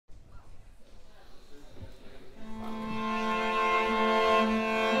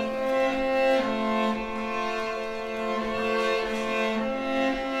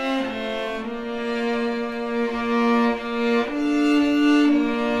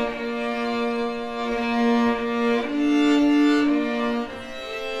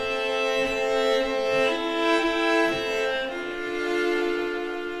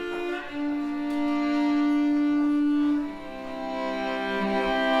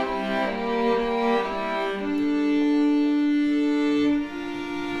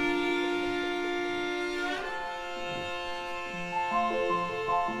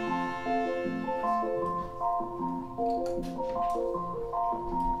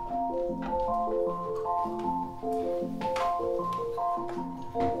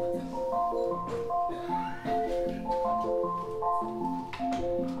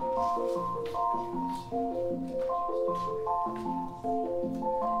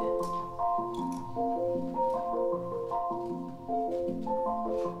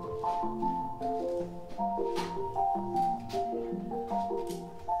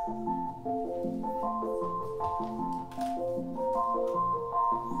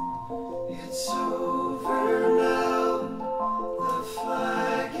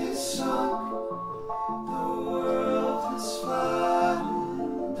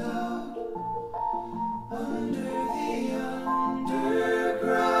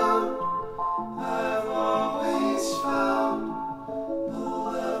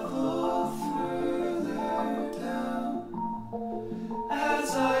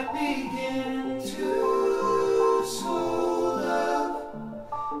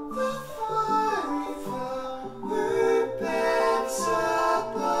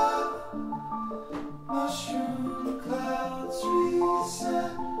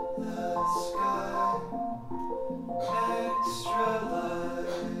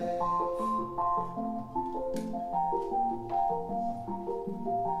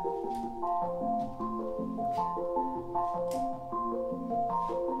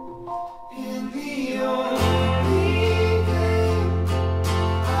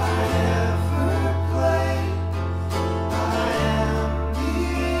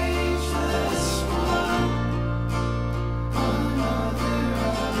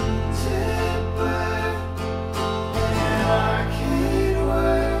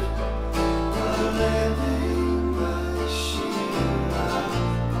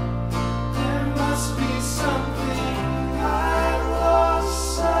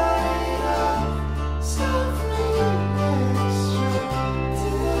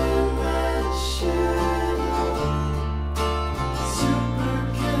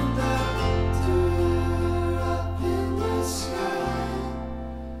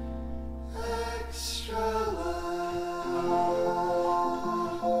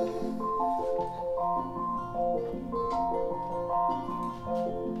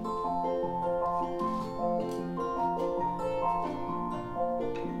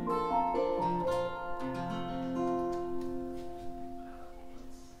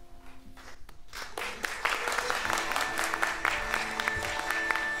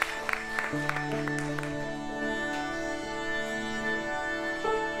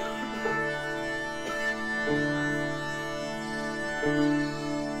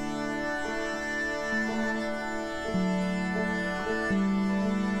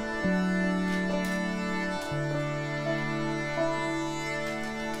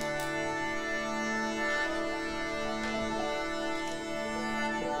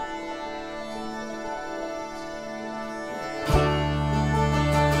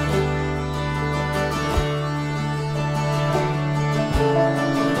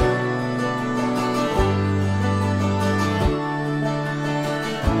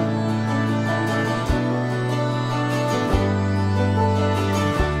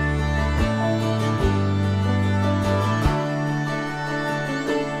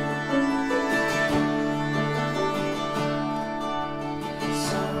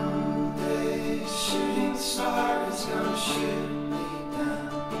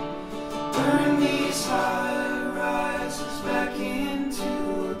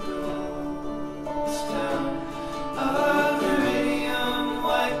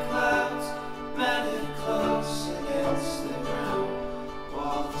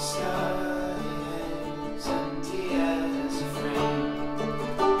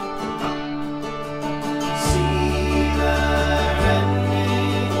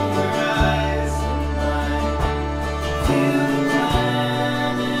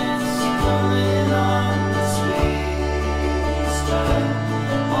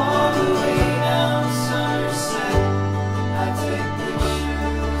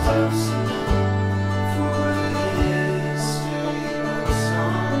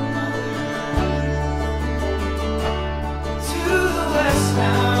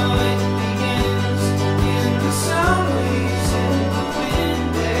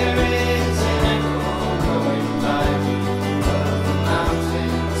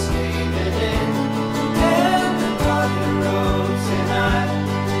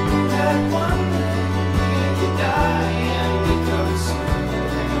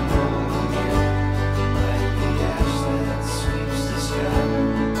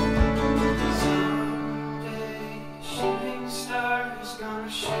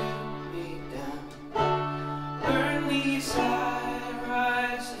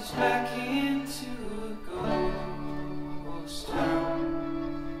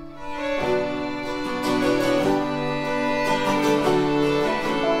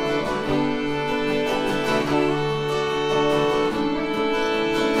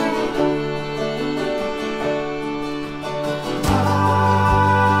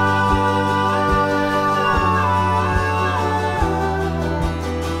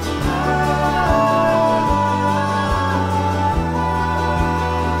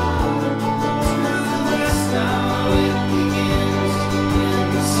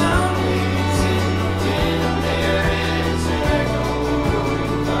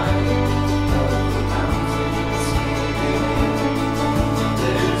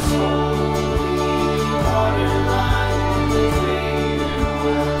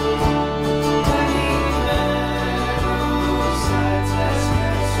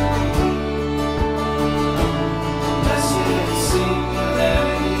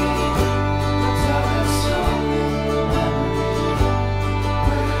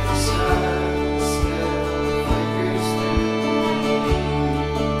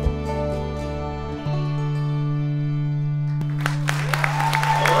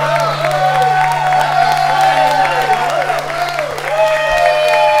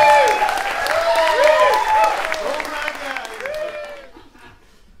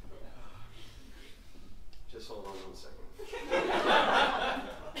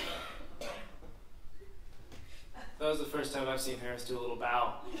first time I've seen Harris do a little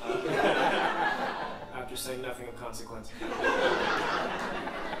bow after saying nothing of consequence.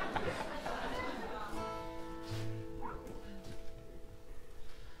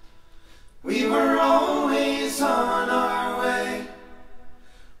 We were always on our way,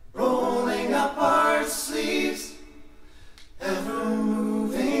 rolling up our sleeves, ever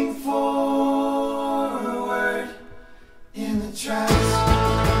moving forward in the tracks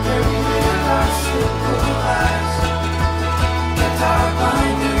where we live our simple lives, kept our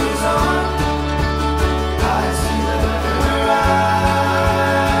binders on, eyes to the horizon.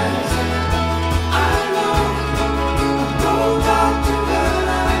 I know, I'm no doctor, but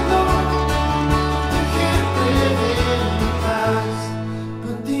I know we can't live in the past,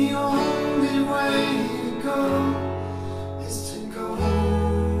 but the only way to go is to go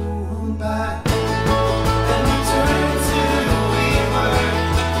back. And return to who we were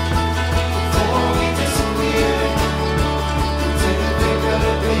before we disappeared into the thick of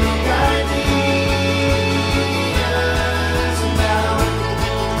the big ideas. And now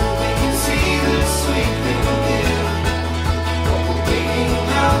we can see the sweet thing do, but we're waiting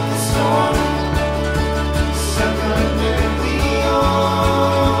out the storm, stuck under the awning.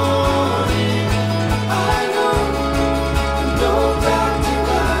 I know, no doctor,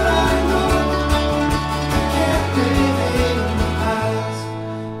 but I know we can't live in the past,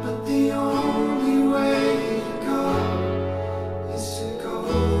 but the only way to go is to go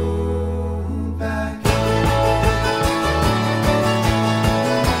back.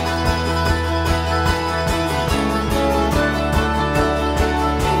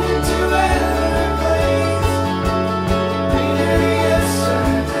 Into Everglades, greener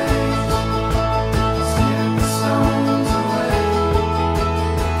yesterdays, skip the stones away.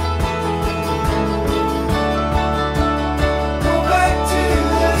 Go back to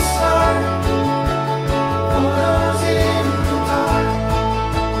the start, photos in the dark,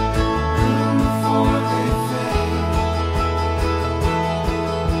 before they fade.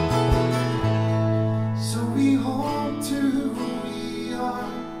 So we hold to who we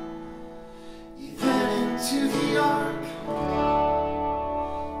are, even into the arc,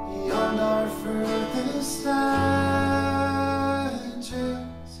 beyond our furthest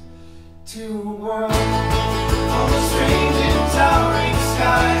edges, to a world all the strange and towering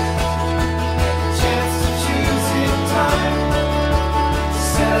skies, a chance to choose in time, to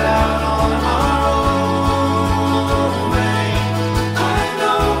set out on our own way. I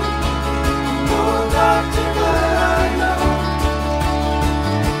know, no doctor, but I know,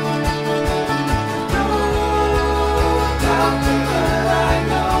 no doctor, but I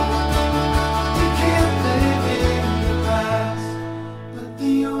know we can't live in the past, but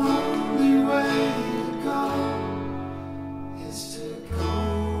the only way to go is to go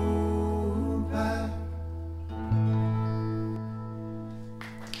back.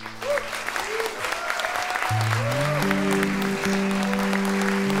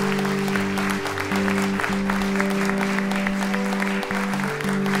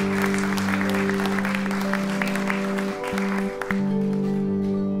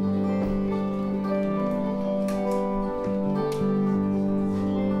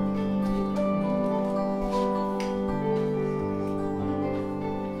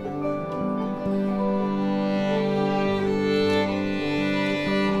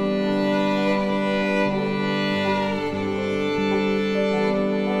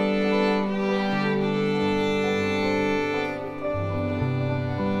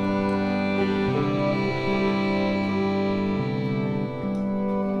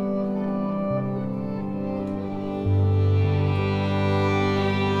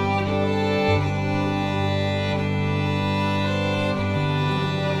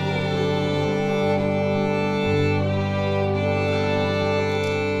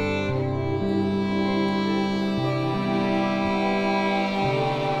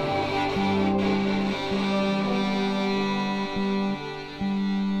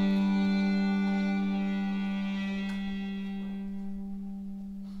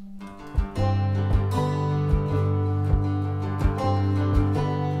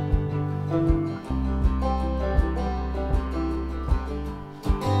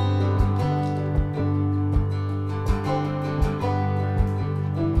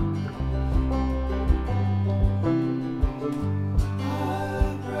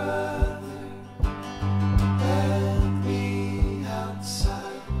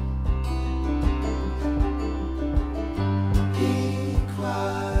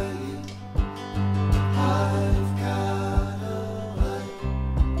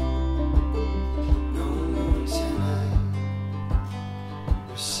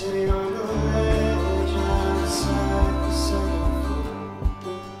 Sitting on the ledge outside the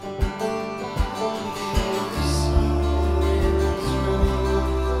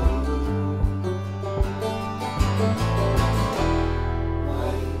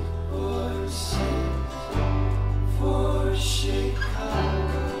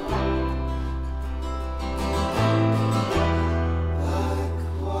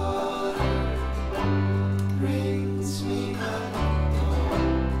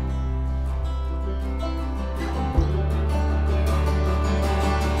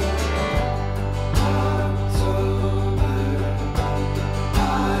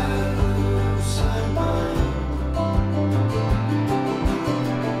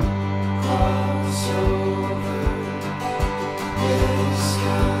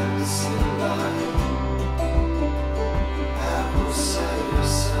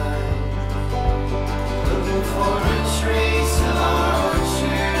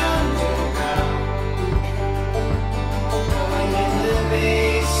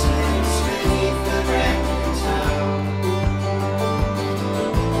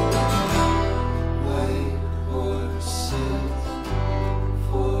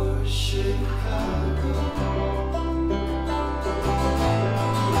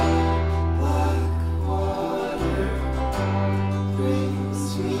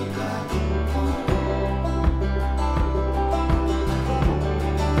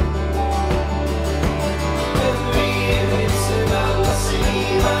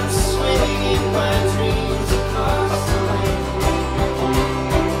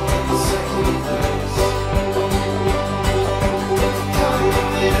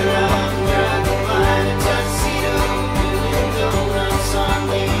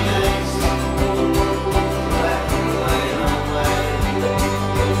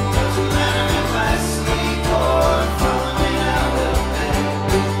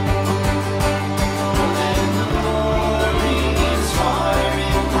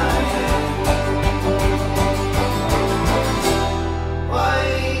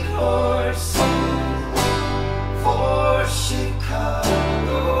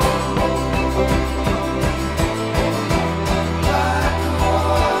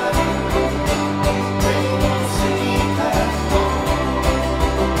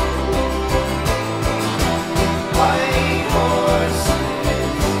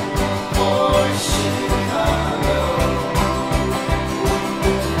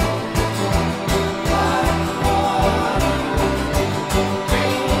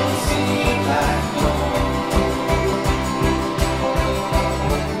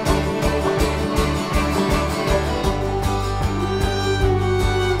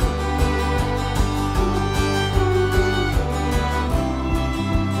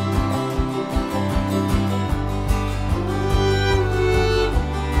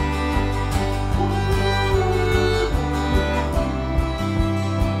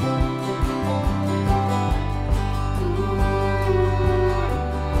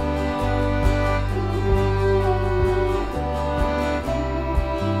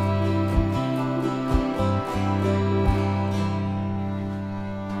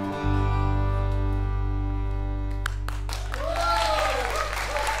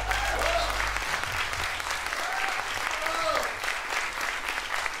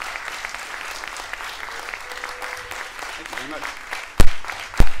very much.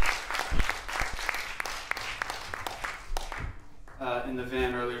 In the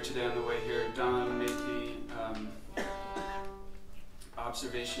van earlier today on the way here, Don made the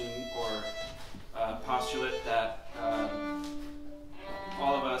observation or postulate that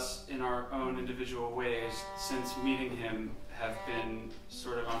all of us in our own individual ways since meeting him have been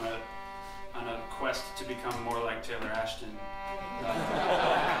sort of on a quest to become more like Taylor Ashton. And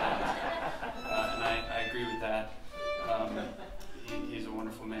I agree with that. He's a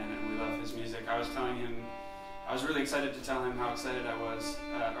wonderful man and we love his music. I was really excited to tell him how excited I was,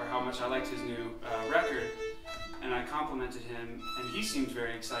 or how much I liked his new record, and I complimented him, and he seemed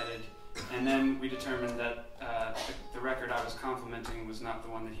very excited. And then we determined that the record I was complimenting was not the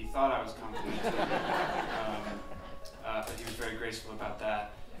one that he thought I was complimenting. But he was very graceful about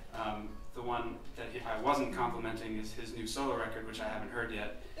that. The one that I wasn't complimenting is his new solo record, which I haven't heard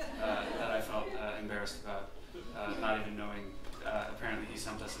yet, that I felt embarrassed about, not even knowing. Apparently he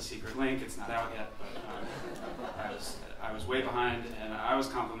sent us a secret link. It's not out yet, but I was way behind, and I was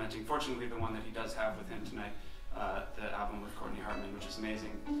complimenting, fortunately, the one that he does have with him tonight, the album with Courtney Hartman, which is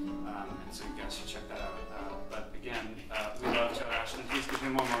amazing, and so you guys should check that out. But again, we love Taylor Ashton. Please give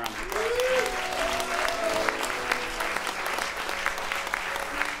him one more round of applause.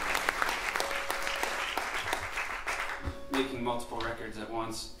 Making multiple records at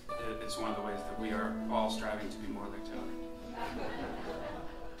once, it's one of the ways that we are all striving to be more like Taylor.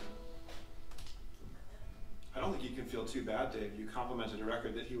 I don't think you can feel too bad, Dave. You complimented a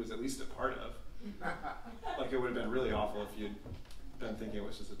record that he was at least a part of. Like, it would have been really awful if you'd been thinking it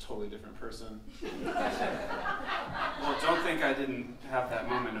was just a totally different person. Well, don't think I didn't have that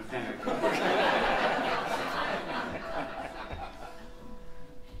moment of panic.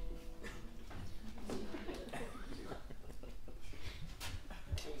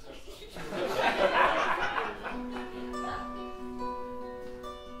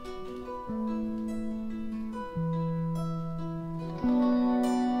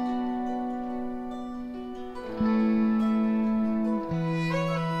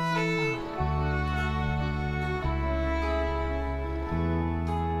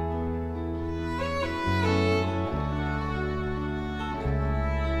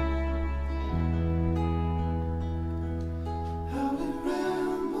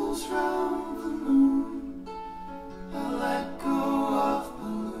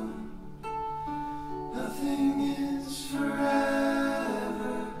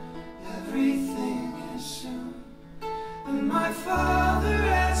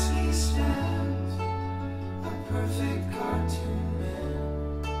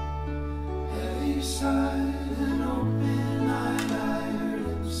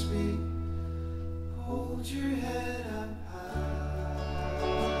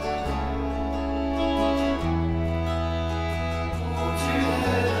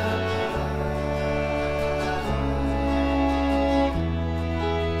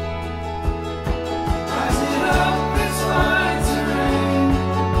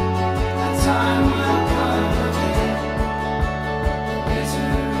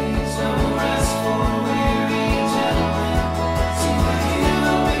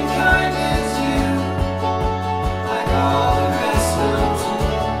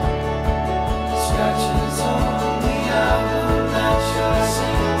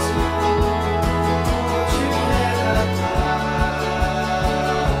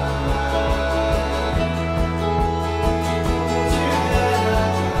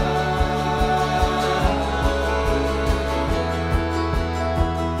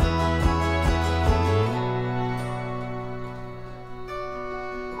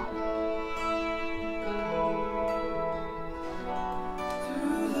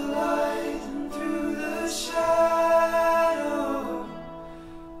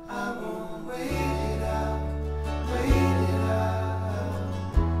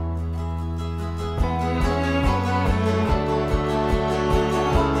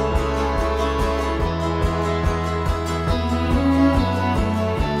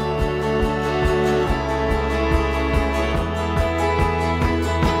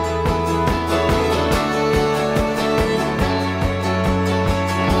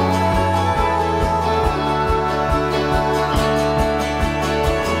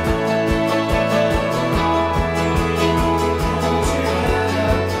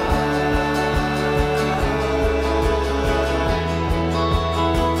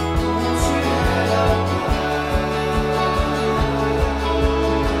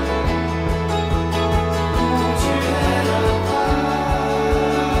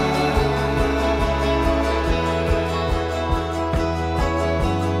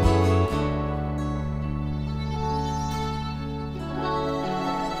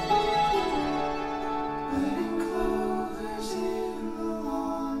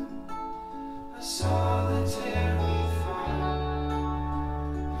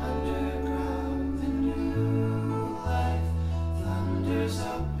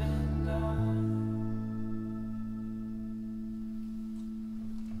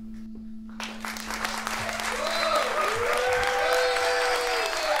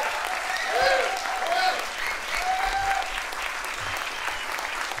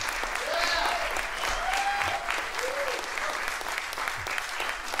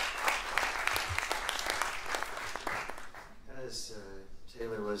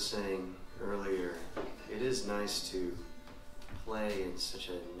 Taylor was saying earlier, it is nice to play in such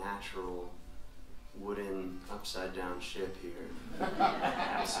a natural wooden upside down ship here.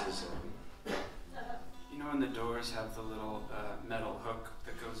 This is, You know when the doors have the little metal hook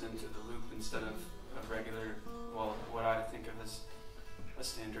that goes into the loop instead of a regular, well, what I think of as a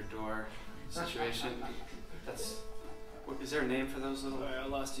standard door situation? That's, is there a name for those little? Sorry, I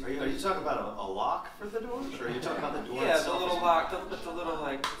lost you. are you talking about a lock for the doors, or are you talking about the door Yeah, itself? the little lock, the little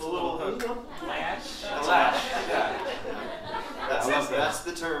like, The little hook. Latch? the latch, yeah. That's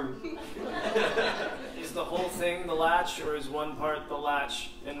the term. Is the whole thing the latch, or is one part the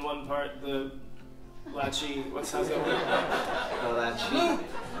latch and one part the latchy? How's that work? The latch.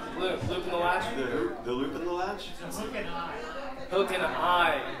 Loop and the latch? The loop in the latch? Hook and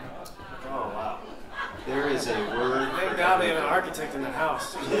eye. Oh, wow. There is a word. Thank God they have an architect in the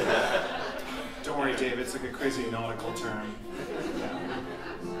house. Don't worry, Dave, it's like a crazy nautical term.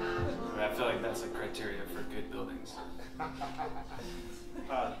 I feel like that's a criteria for good buildings.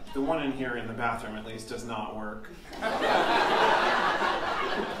 The one in here in the bathroom, at least, does not work.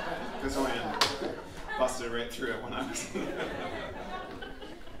 This one busted right through it when I was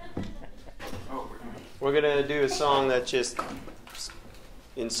Oh, We're going to do a song that just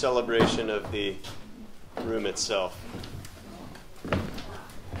in celebration of the room itself.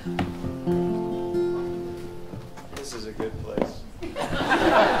 This is a good place.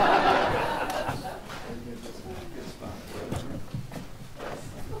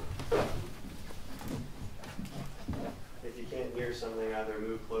 If you can't hear something, either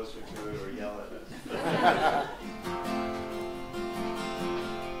move closer to it or yell at it.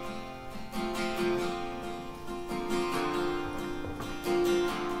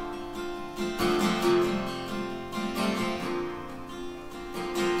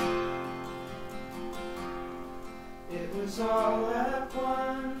 It was all at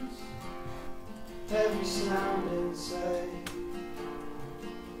once, every sound and sight.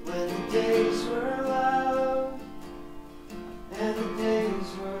 When the days were loud and the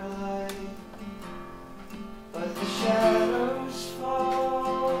days were light, but the shadows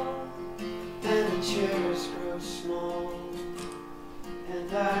fall and the chairs grow small, and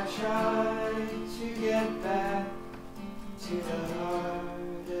I try to get back to the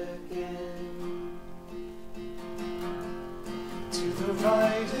heart again. To the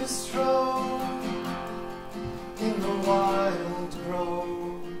rightest road in the wild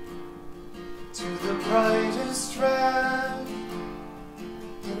grove, to the brightest red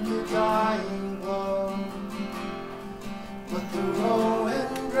in the dying glow. But the row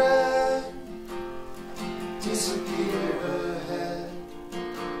and red disappear ahead,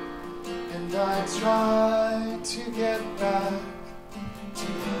 and I try to get back to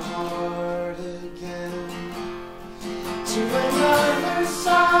the heart again. To another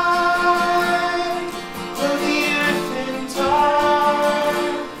side of the earth in dark,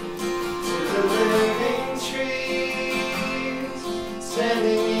 to the living trees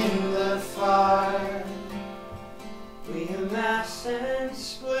standing in the fire. We amass and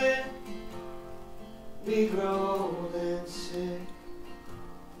split, we grow old and sick,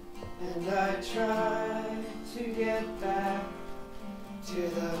 and I try to get back to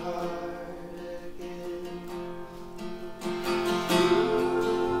the heart again.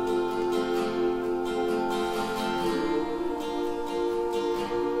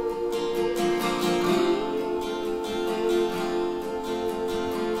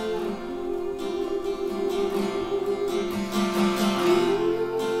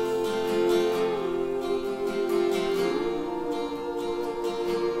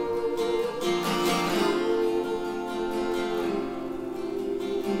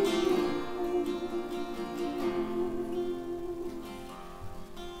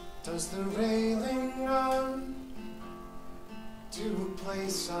 Does the railing run to a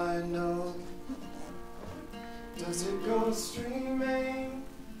place I know? Does it go streaming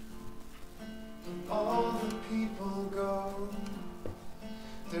and all the people go?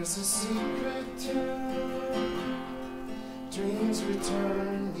 There's a secret tune dreams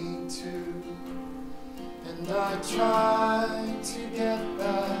return me to, and I try to get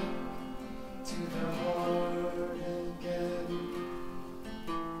back to the heart again.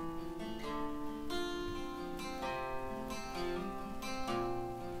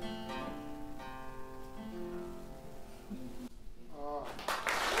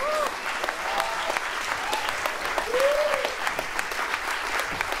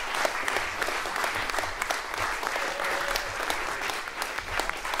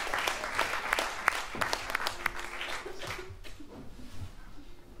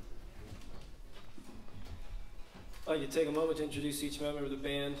 take a moment to introduce each member of the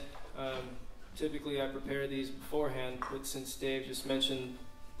band. Typically I prepare these beforehand, but since Dave just mentioned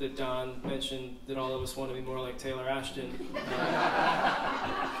that Don mentioned that all of us want to be more like Taylor Ashton,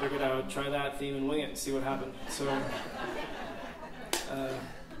 figured I would try that theme and wing it and see what happened. So, to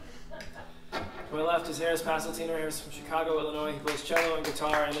my left is Harris Passeltiner. Harris from Chicago, Illinois. He plays cello and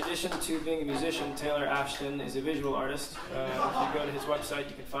guitar. In addition to being a musician, Taylor Ashton is a visual artist. If you go to his website,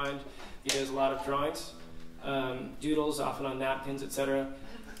 you can find he does a lot of drawings, doodles, often on napkins, etc.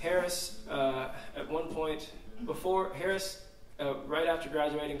 Harris, at one point, right after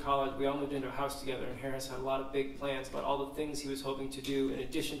graduating college, we all moved into a house together, and Harris had a lot of big plans about all the things he was hoping to do in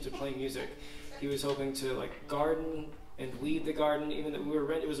addition to playing music. He was hoping to like garden and weed the garden, even though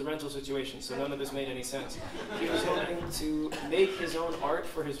it was a rental situation, so none of this made any sense. He was hoping to make his own art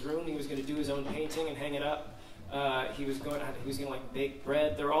for his room. He was going to do his own painting and hang it up. He was going to like bake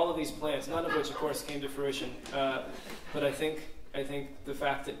bread. There were all of these plans, none of which, of course, came to fruition. But I think the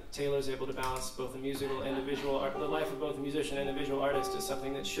fact that Taylor's able to balance both the musical and the visual art, the life of both a musician and a visual artist, is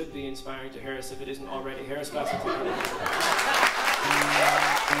something that should be inspiring to Harris if it isn't already. Harris Passeltiner.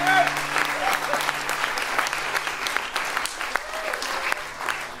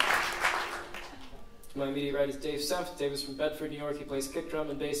 To my immediate right is Dave Seft. Dave is from Bedford, New York. He plays kick drum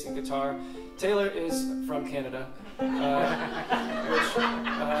and bass and guitar. Taylor is from Canada,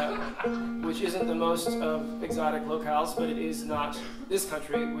 which isn't the most exotic locales, but it is not this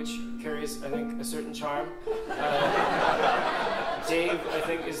country, which carries, I think, a certain charm. Dave, I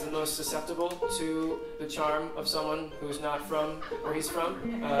think, is the most susceptible to the charm of someone who's not from where he's from.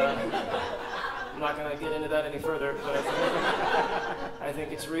 I'm not going to get into that any further, but I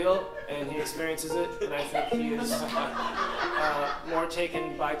think it's real, and he experiences it, and I think he is more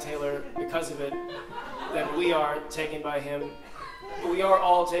taken by Taylor because of it than we are taken by him. We are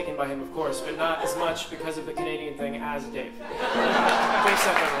all taken by him, of course, but not as much because of the Canadian thing as Dave. Dave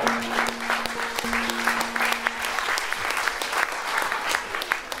Seft.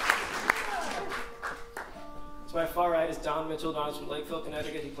 To my far right is Don Mitchell. Don is from Lakeville,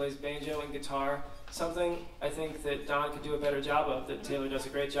 Connecticut. He plays banjo and guitar. Something I think that Don could do a better job of, that Taylor does a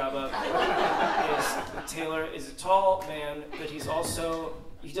great job of, is that Taylor is a tall man, but he's also,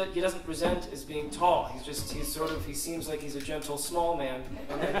 he doesn't present as being tall. He seems like he's a gentle, small man,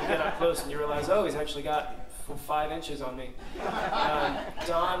 and then you get up close and you realize, oh, he's actually got 5 inches on me.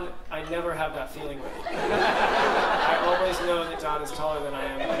 Don, I never have that feeling with. I always know that Don is taller than I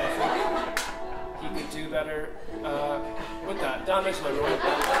am, and I think he could do better with that. Don Mitchell, everyone.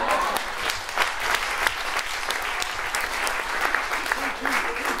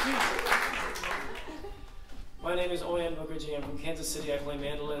 My name is Oyan Mukherjee. I'm from Kansas City. I play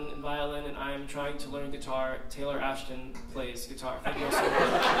mandolin and violin, and I am trying to learn guitar. Taylor Ashton plays guitar. Thank you all so much.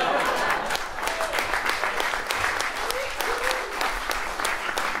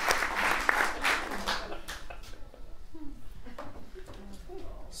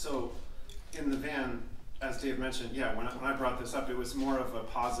 So, in the van, as Dave mentioned, yeah, when I brought this up, it was more of a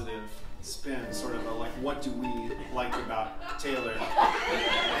positive spin, sort of a like, what do we like about Taylor?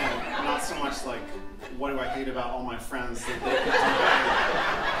 And not so much like, what do I hate about all my friends that they could do better?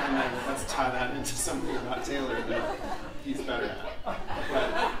 And then let's tie that into something about Taylor that he's better at. But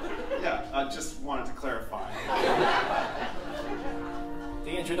yeah, I just wanted to clarify.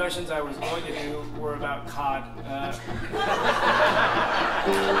 The introductions I was going to do were about cod.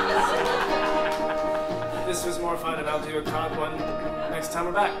 This was more fun, and I'll do a cod one next time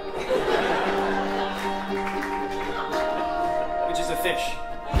we're back. Which is a fish.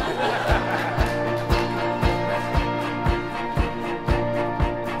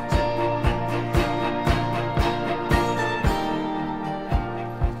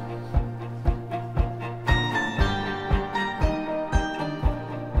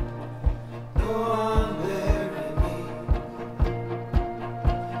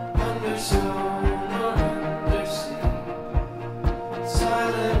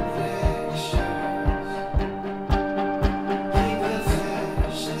 Keep the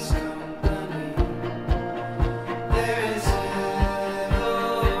fish that's come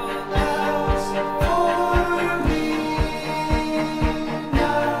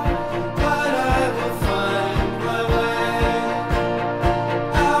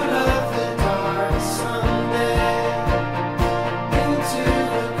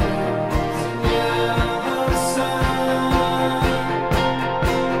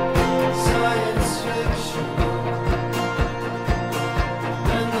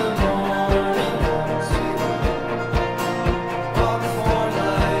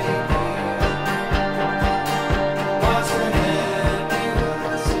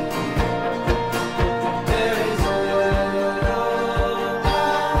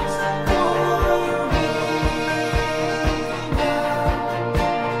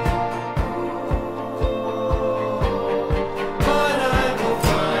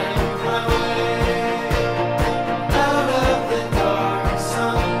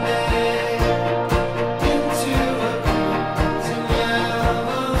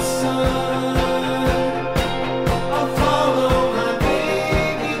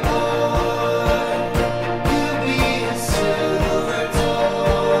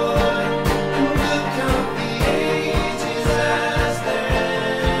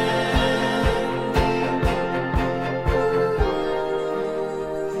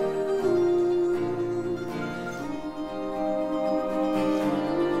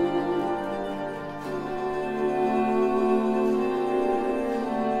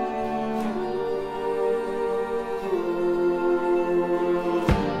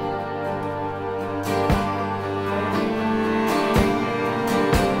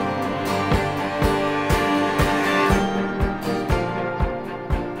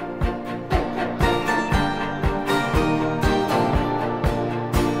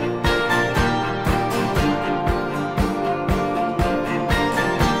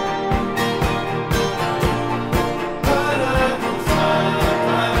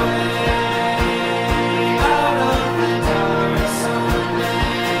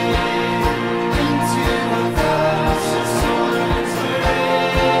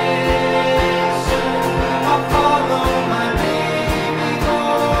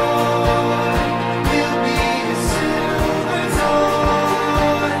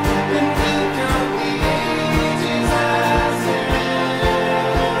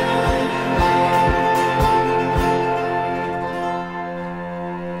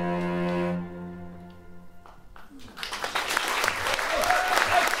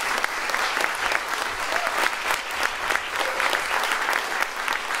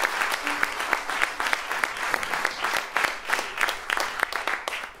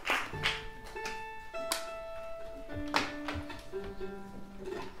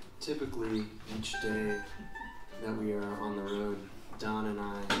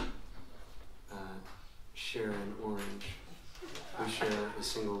share an orange. We share a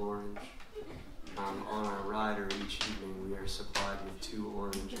single orange. On our rider each evening, we are supplied with 2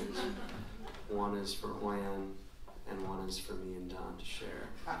 oranges. One is for Juan, and one is for me and Don to share.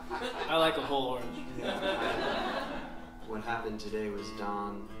 I like a whole orange. Yeah. What happened today was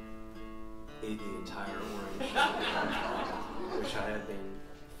Don ate the entire orange, which I had been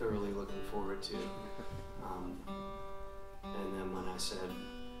thoroughly looking forward to. And then when I said,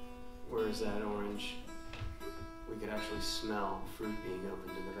 "Where is that orange?" we could actually smell fruit being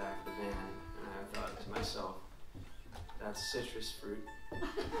opened in the back of the van. And I thought to myself, that's citrus fruit.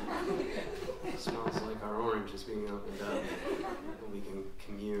 It smells like our orange is being opened up, and we can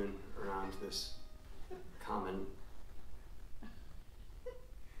commune around this common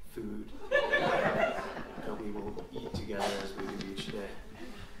food that we will eat together as we do each day.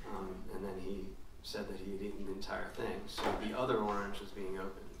 And then he said that he had eaten the entire thing. So the other orange was being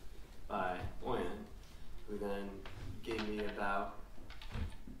opened by Oyen, who then gave me about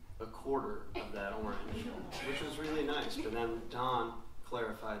a quarter of that orange, which was really nice. But then Don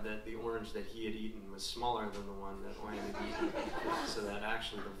clarified that the orange that he had eaten was smaller than the one that Oyen had eaten, so that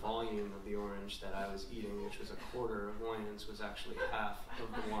actually the volume of the orange that I was eating, which was a quarter of Oyen's, was actually half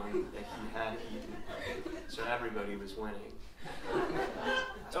of the one that he had eaten. So everybody was winning.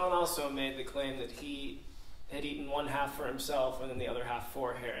 Don also made the claim that he had eaten one half for himself and then the other half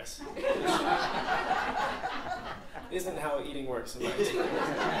for Harris. Isn't how eating works in my experience.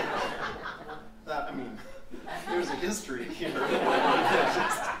 I mean, there's a history here.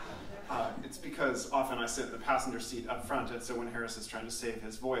 It's because often I sit in the passenger seat up front, and so when Harris is trying to save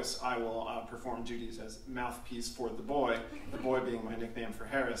his voice, I will perform duties as mouthpiece for the boy being my nickname for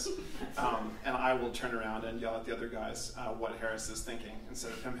Harris, and I will turn around and yell at the other guys what Harris is thinking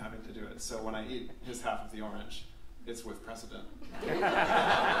instead of him having to do it. So when I eat his half of the orange, it's with precedent.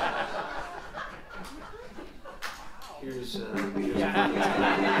 Here's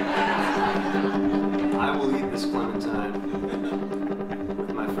I will eat this clementine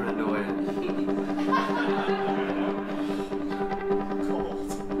with my friend Oyen.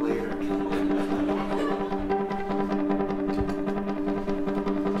 Cold. Later.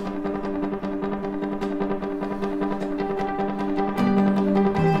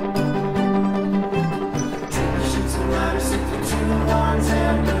 Shoots and riders, sit for 2 arms, and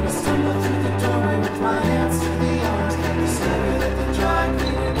I'm gonna stumble through the doorway with my hands to the arms. Discovered that the dry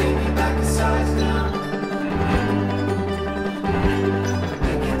cleaner gave me back a size down.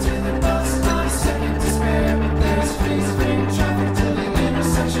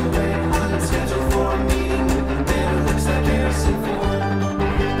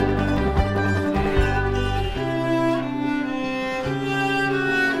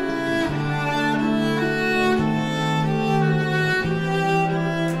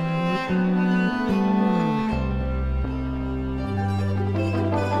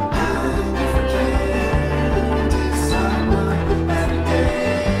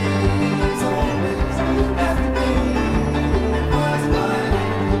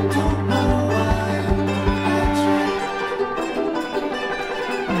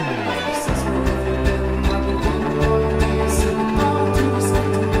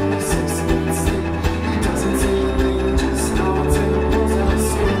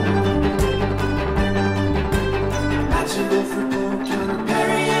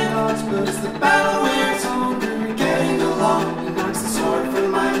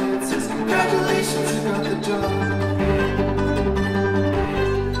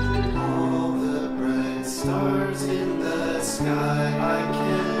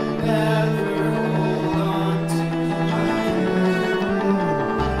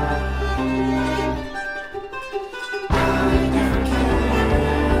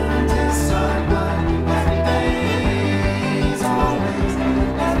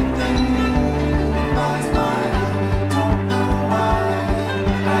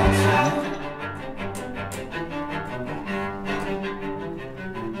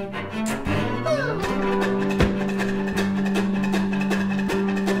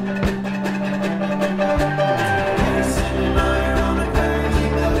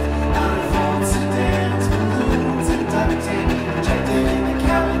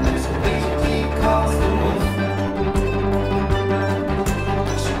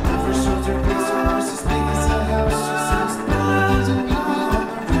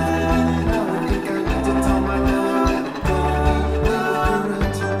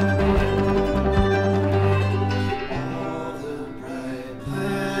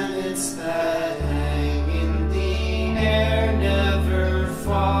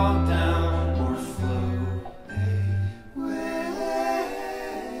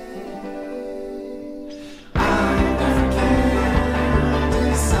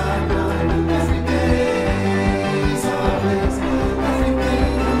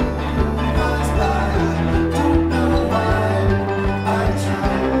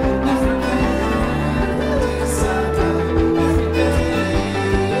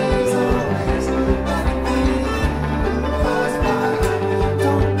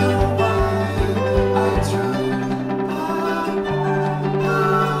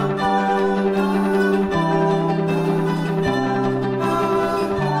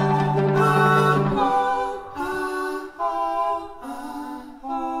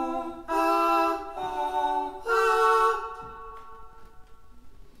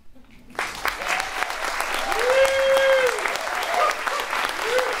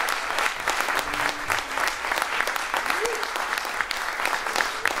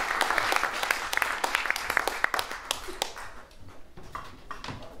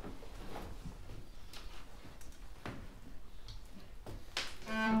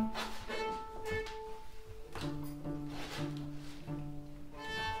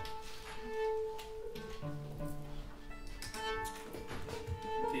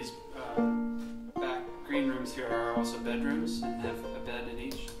 rooms here are also bedrooms and have a bed in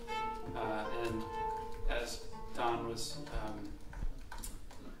each. And as Don was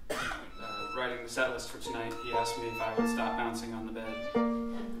writing the set list for tonight, he asked me if I would stop bouncing on the bed,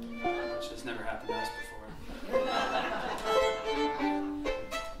 which has never happened to us before.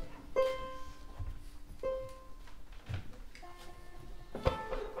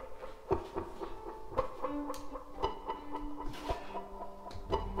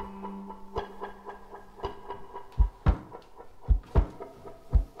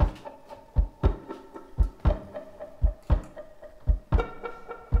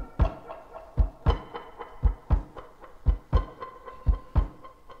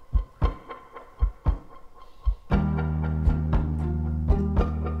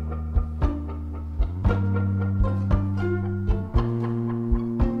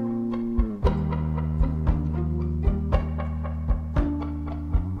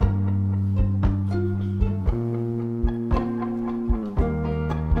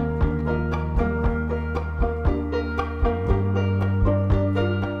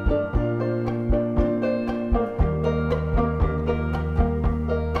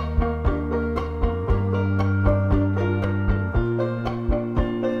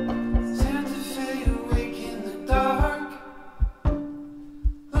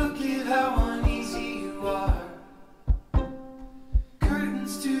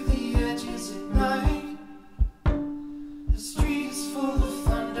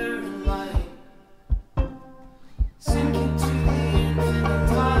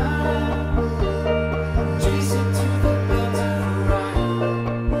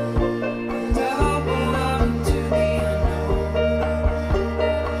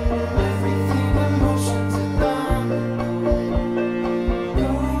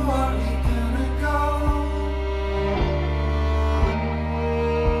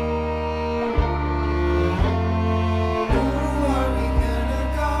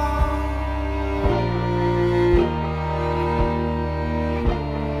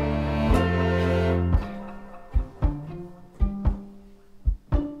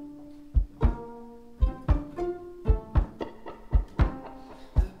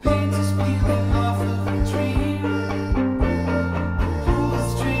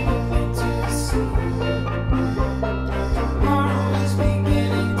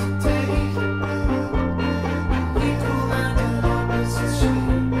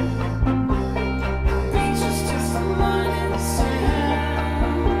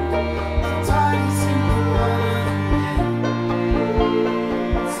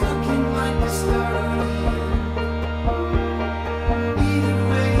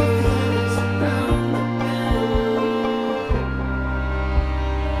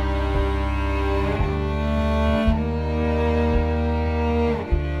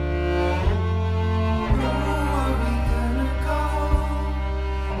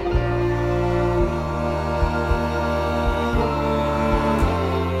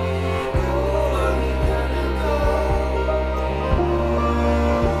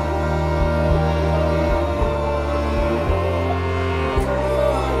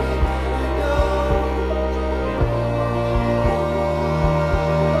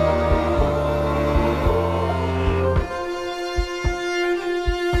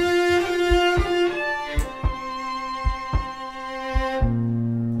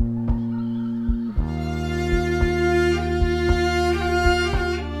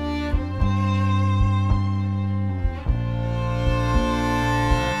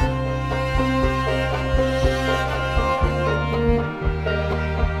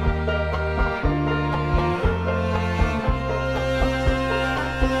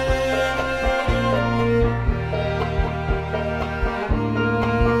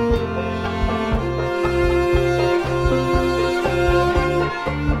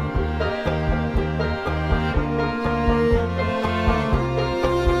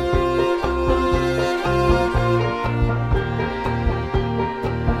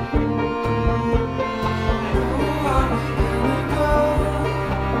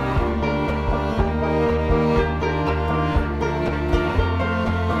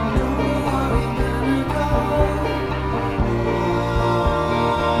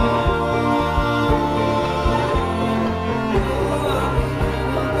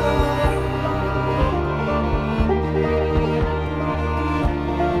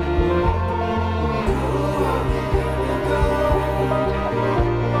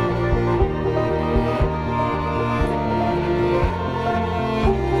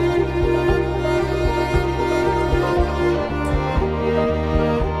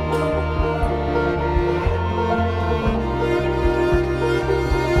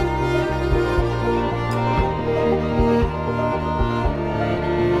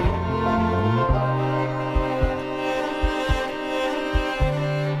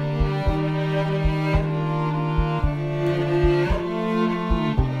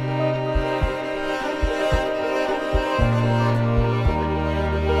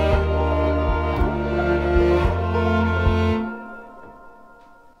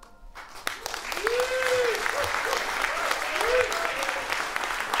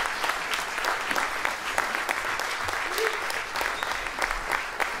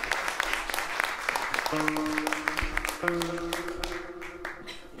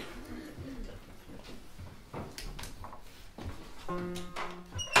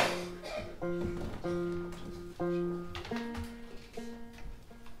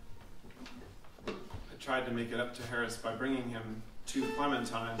 to make it up to Harris by bringing him 2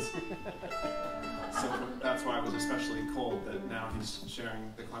 clementines. So that's why it was especially cold that now he's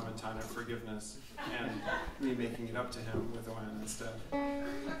sharing the clementine of forgiveness and me making it up to him with wine instead.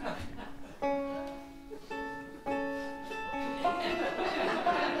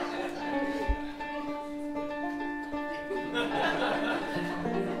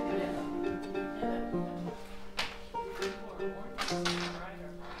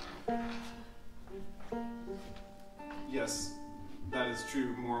 Yes, that is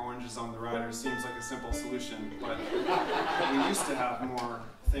true. More oranges on the rider seems like a simple solution, but we used to have more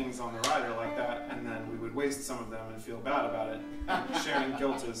things on the rider like that, and then we would waste some of them and feel bad about it. Sharing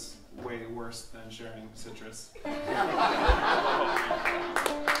guilt is way worse than sharing citrus.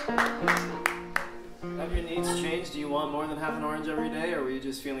 Have your needs changed? Do you want more than half an orange every day, or were you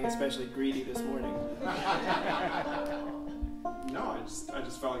just feeling especially greedy this morning? No, I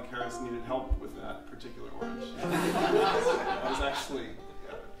just felt like Harris needed help with that particular orange. I was actually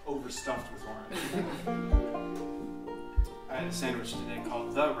overstuffed with orange. I had a sandwich today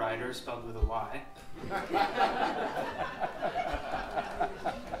called The Rider, spelled with a Y. We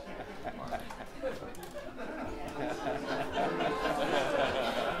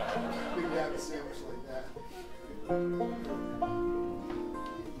could have a sandwich like that.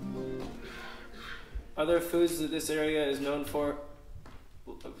 Other foods that this area is known for?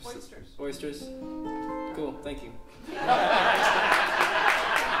 Oysters. Oysters? Cool, thank you.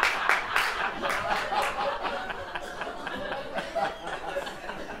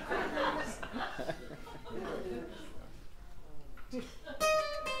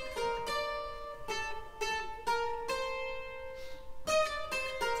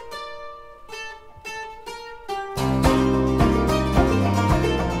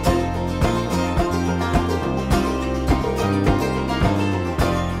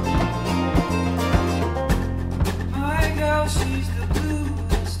 She's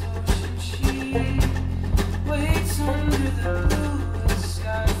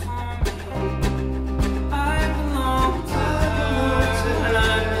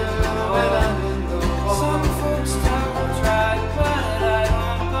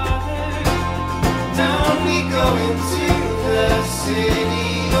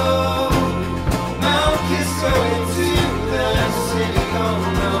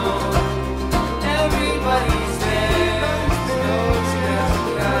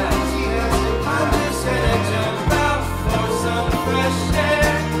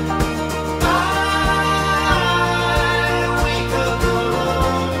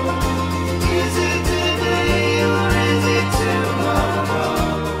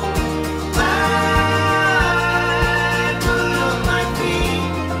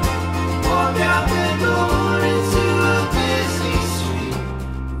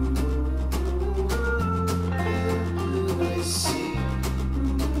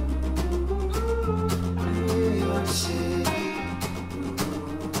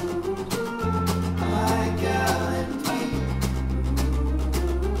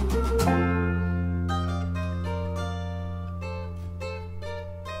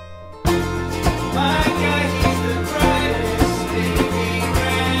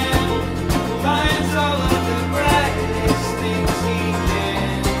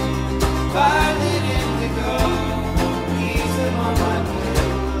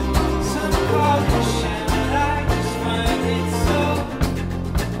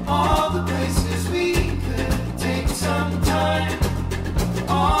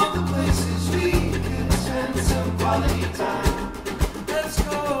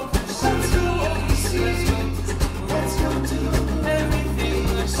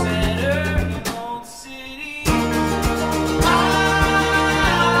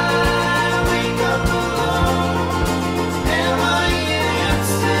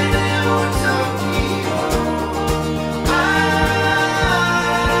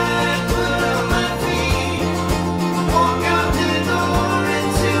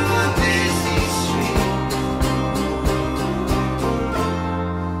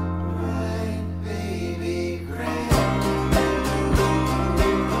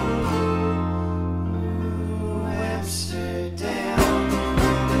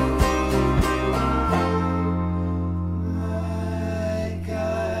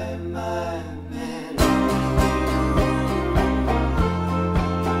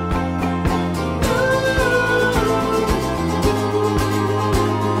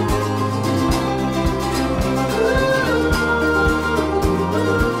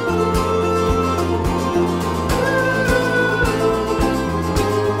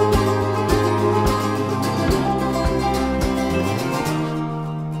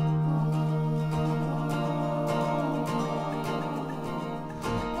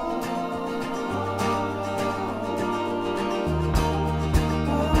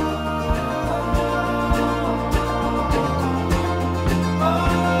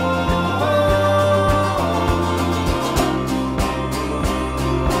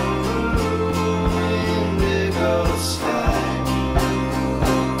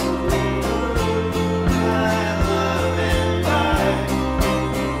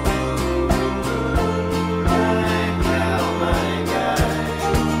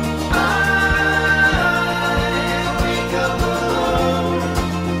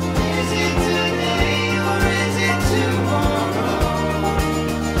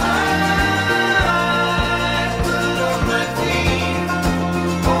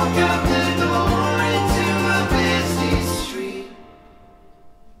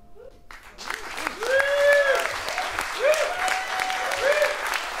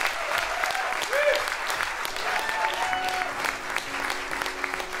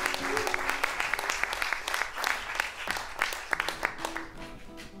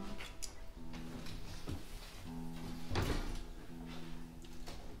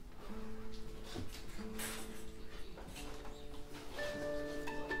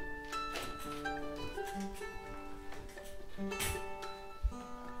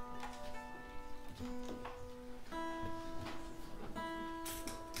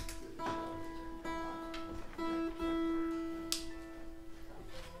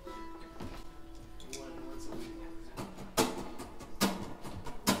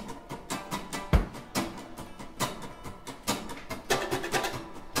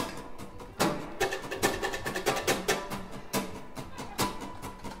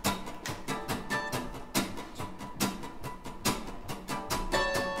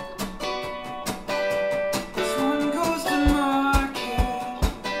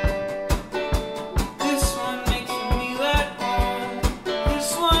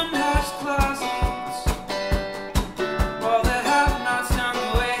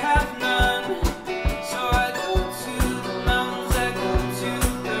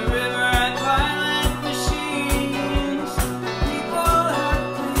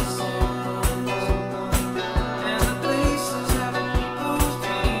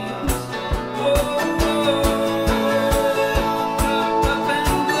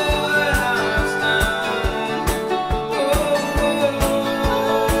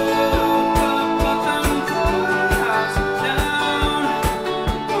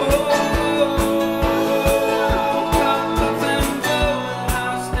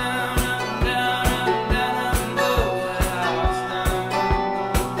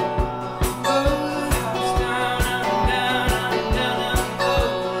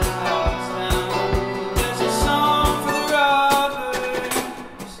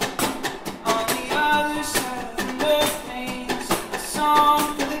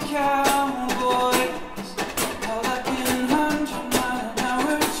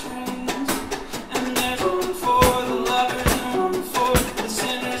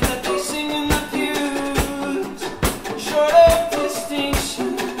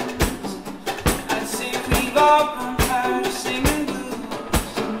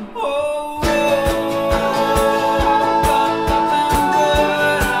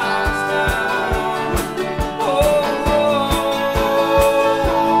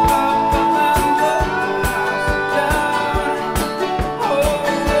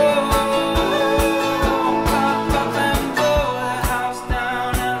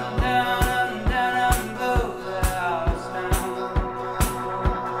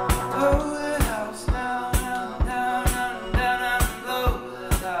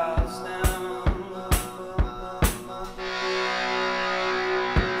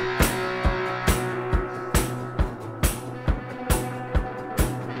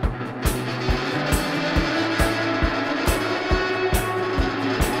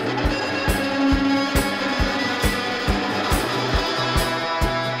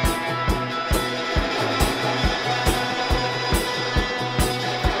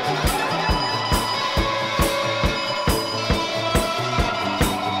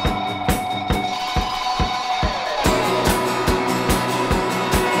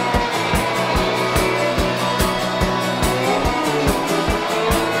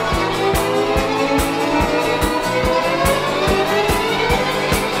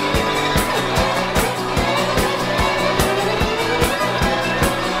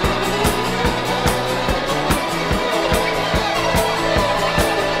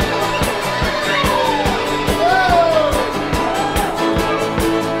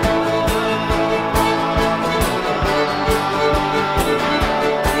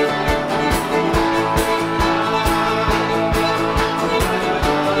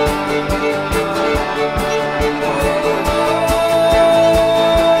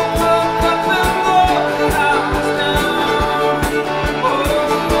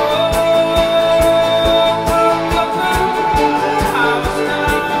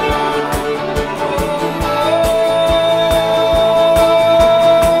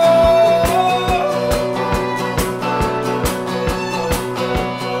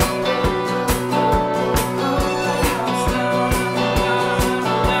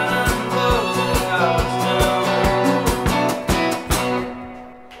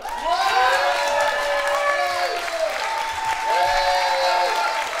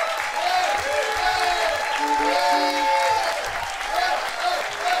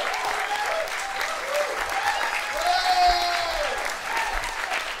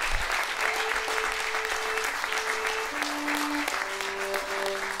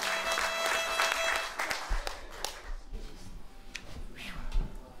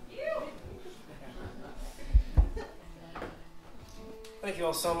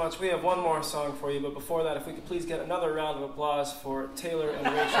all so much. We have one more song for you, but before that, if we could please get another round of applause for Taylor and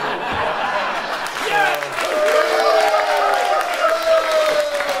Rachel.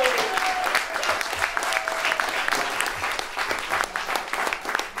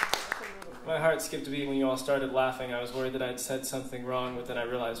 My heart skipped a beat when you all started laughing. I was worried that I'd said something wrong, but then I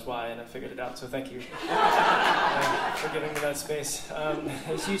realized why, and I figured it out, so thank you for giving me that space. A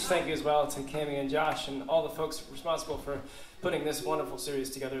huge thank you as well to Cammie and Josh and all the folks responsible for putting this wonderful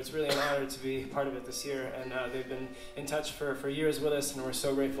series together. It's really an honor to be part of it this year, and they've been in touch for years with us, and we're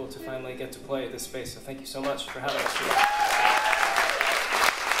so grateful to finally get to play this space, so thank you so much for having us here.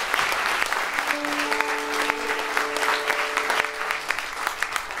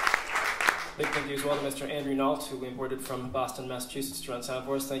 Big thank you as well to Mr. Andrew Nault, who we imported from Boston, Massachusetts to run sound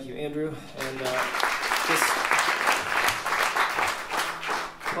for us. Thank you, Andrew. And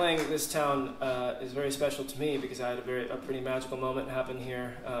playing this town is very special to me because I had a pretty magical moment happen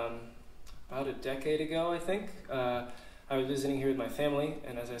here about a decade ago, I think. I was visiting here with my family,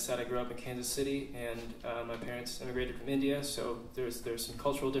 and as I said, I grew up in Kansas City, and my parents immigrated from India, so there's some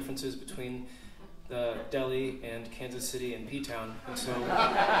cultural differences between the Delhi and Kansas City and P-Town. And so we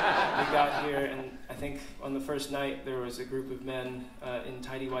got here, and I think on the first night there was a group of men in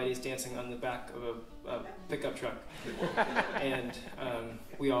tidy whities dancing on the back of a pickup truck. And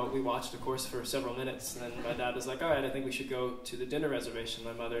we watched, of course, for several minutes. And then my dad was like, all right, I think we should go to the dinner reservation.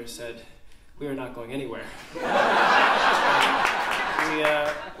 My mother said, we are not going anywhere.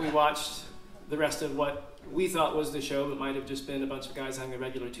 We watched the rest of what we thought was the show, but might have just been a bunch of guys having a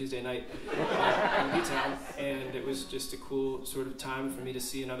regular Tuesday night in P-Town, and it was just a cool sort of time for me to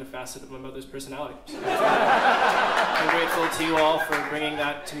see another facet of my mother's personality. So I'm grateful to you all for bringing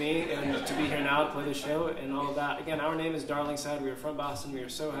that to me, and to be here now to play the show and all of that. Again, our name is Darlingside. We are from Boston. We are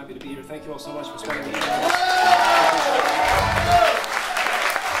so happy to be here. Thank you all so much for spending the evening with us.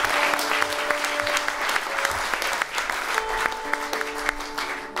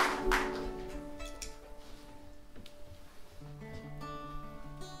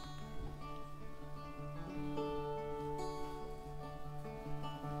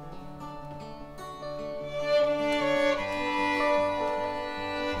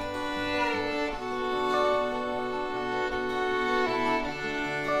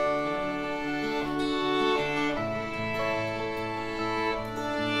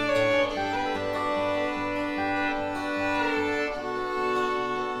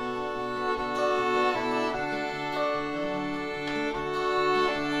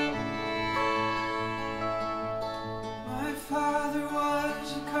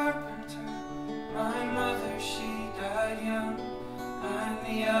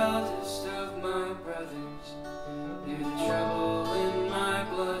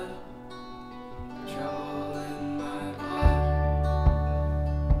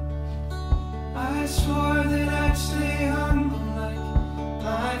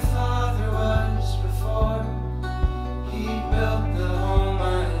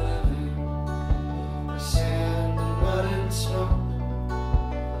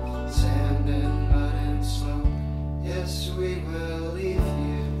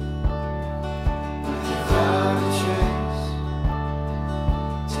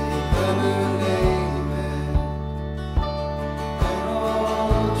 Take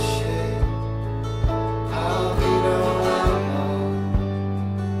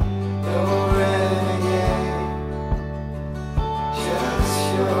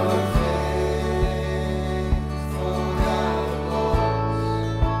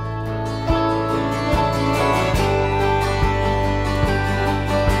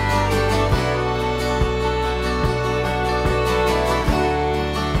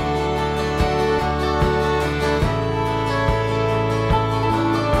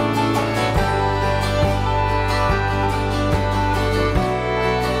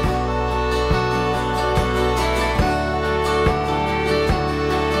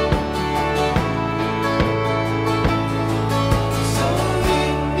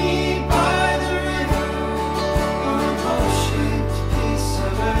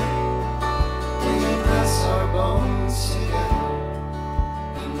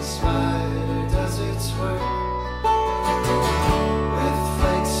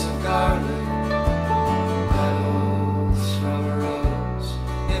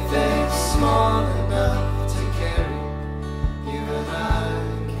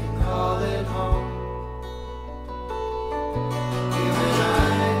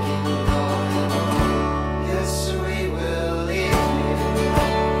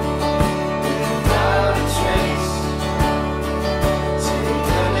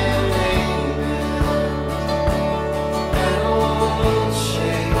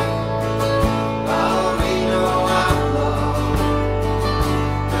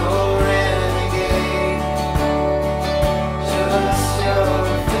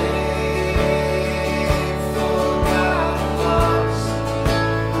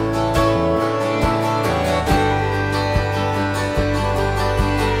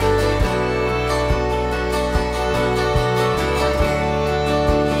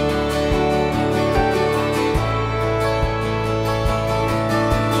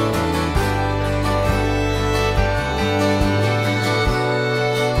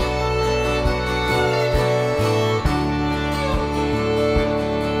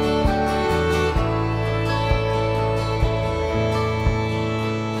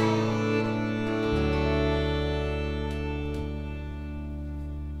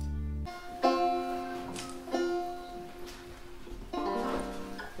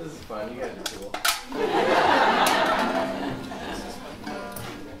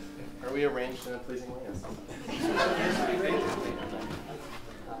Are we arranged in a pleasing way? Yes.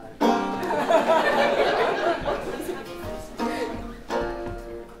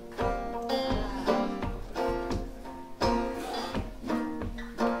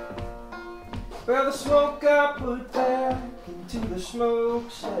 Well, the smoke I put back into the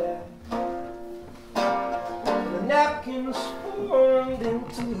smokestack, and the napkins formed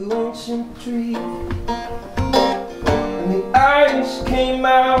into ancient trees, and the ice came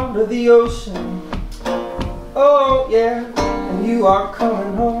out of the ocean. Oh yeah, and you are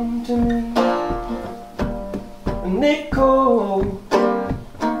coming home to me, Nicole.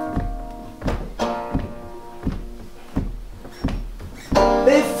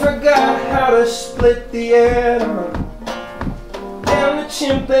 They forgot how to split the atom, and the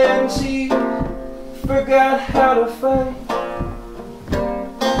chimpanzees forgot how to fight,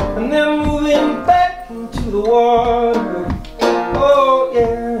 and they're moving back into the water. Oh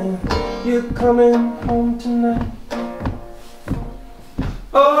yeah, you're coming home tonight.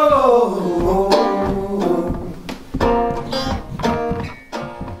 Oh,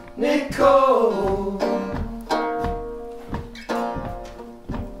 Nicole.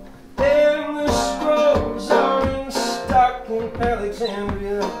 And the scrolls are in stock in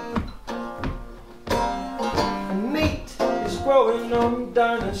Alexandria, and meat is growing on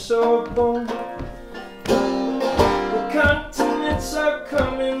dinosaur bones. The continents are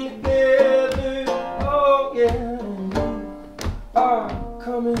coming together. Oh yeah, and you are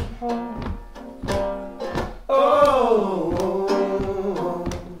coming home. Oh,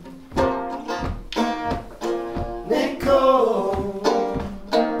 Nicole.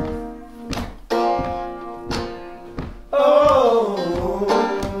 Oh,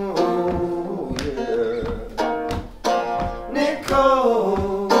 yeah,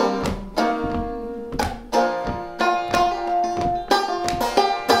 Nicole.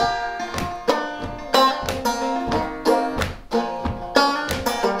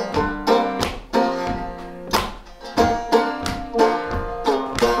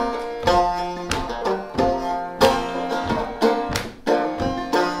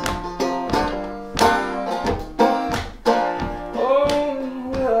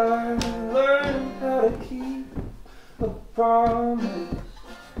 Promise,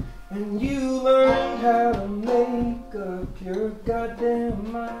 and you learn how to make up your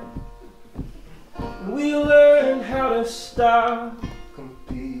goddamn mind, and we learn how to stop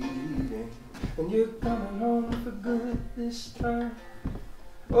competing, and you're coming home for good this time.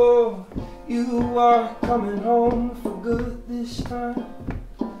 Oh, you are coming home for good this time.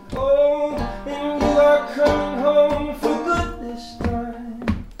 Oh, and you are coming home for good this time.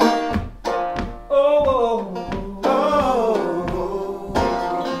 Oh,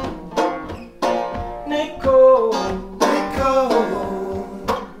 Nicole, Nicole.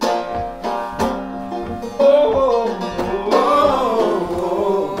 Oh,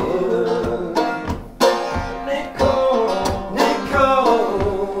 Nicole,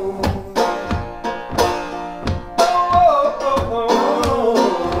 Nicole. Oh,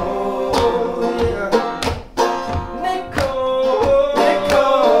 yeah. Nicole.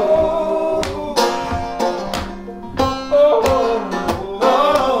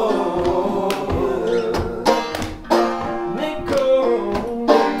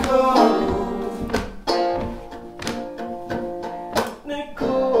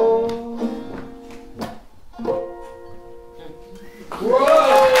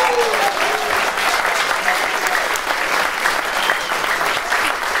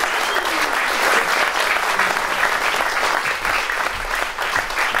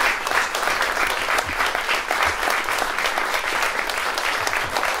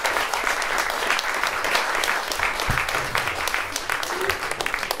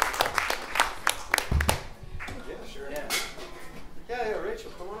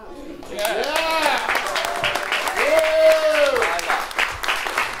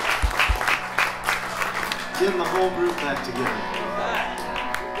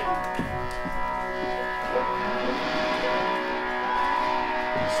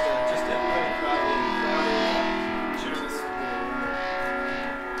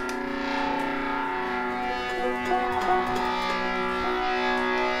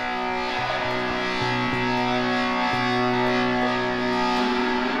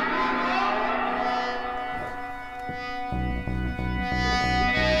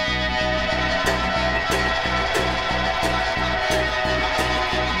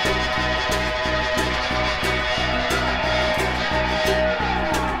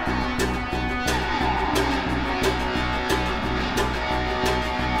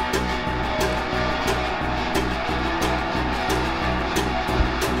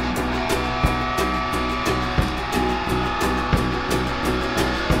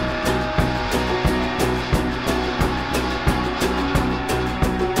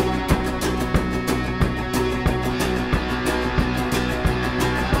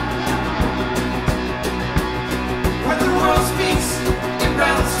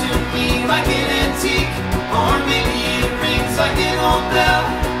 like an antique, or maybe it rings like an old bell,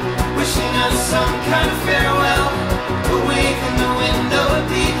 wishing us some kind of farewell. Away from the window, a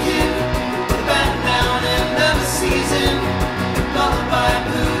beacon, the batten down end of the season. Lullaby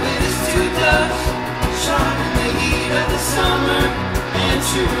blue, it is to dust, shot in the heat of the summer. And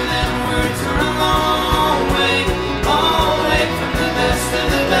truer than words, we're a long way from the best of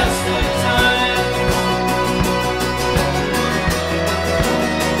the best of times.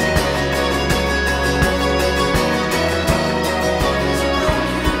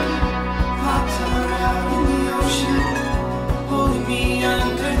 Hot tire out in the ocean, holding me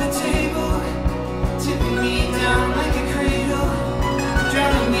under the table, tipping me down like a cradle,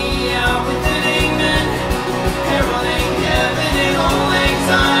 drowning me out with an amen, heralding heaven in all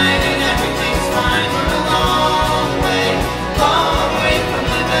anxiety, and everything's fine. We're a long way from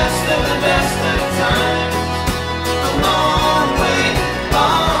the best of times. A long way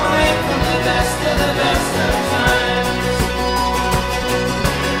from the best of times.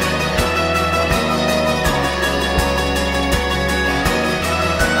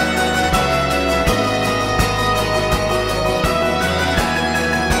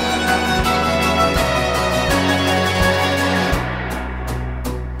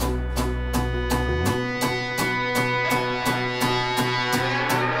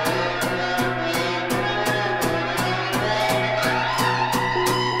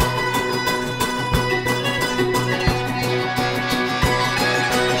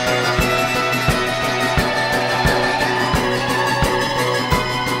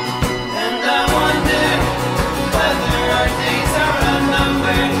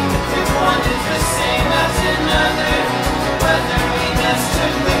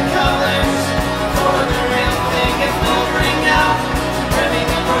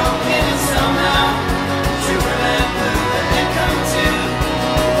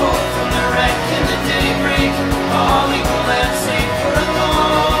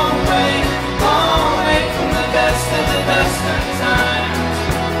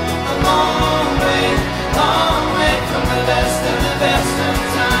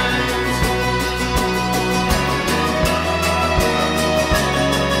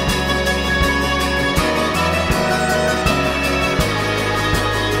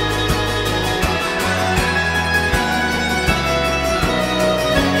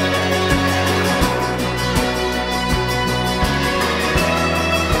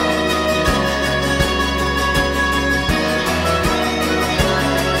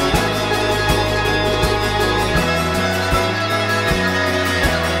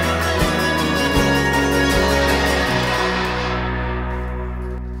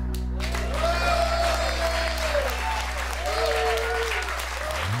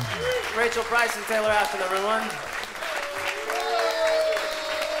 Rachel Price and Taylor Ashton, everyone.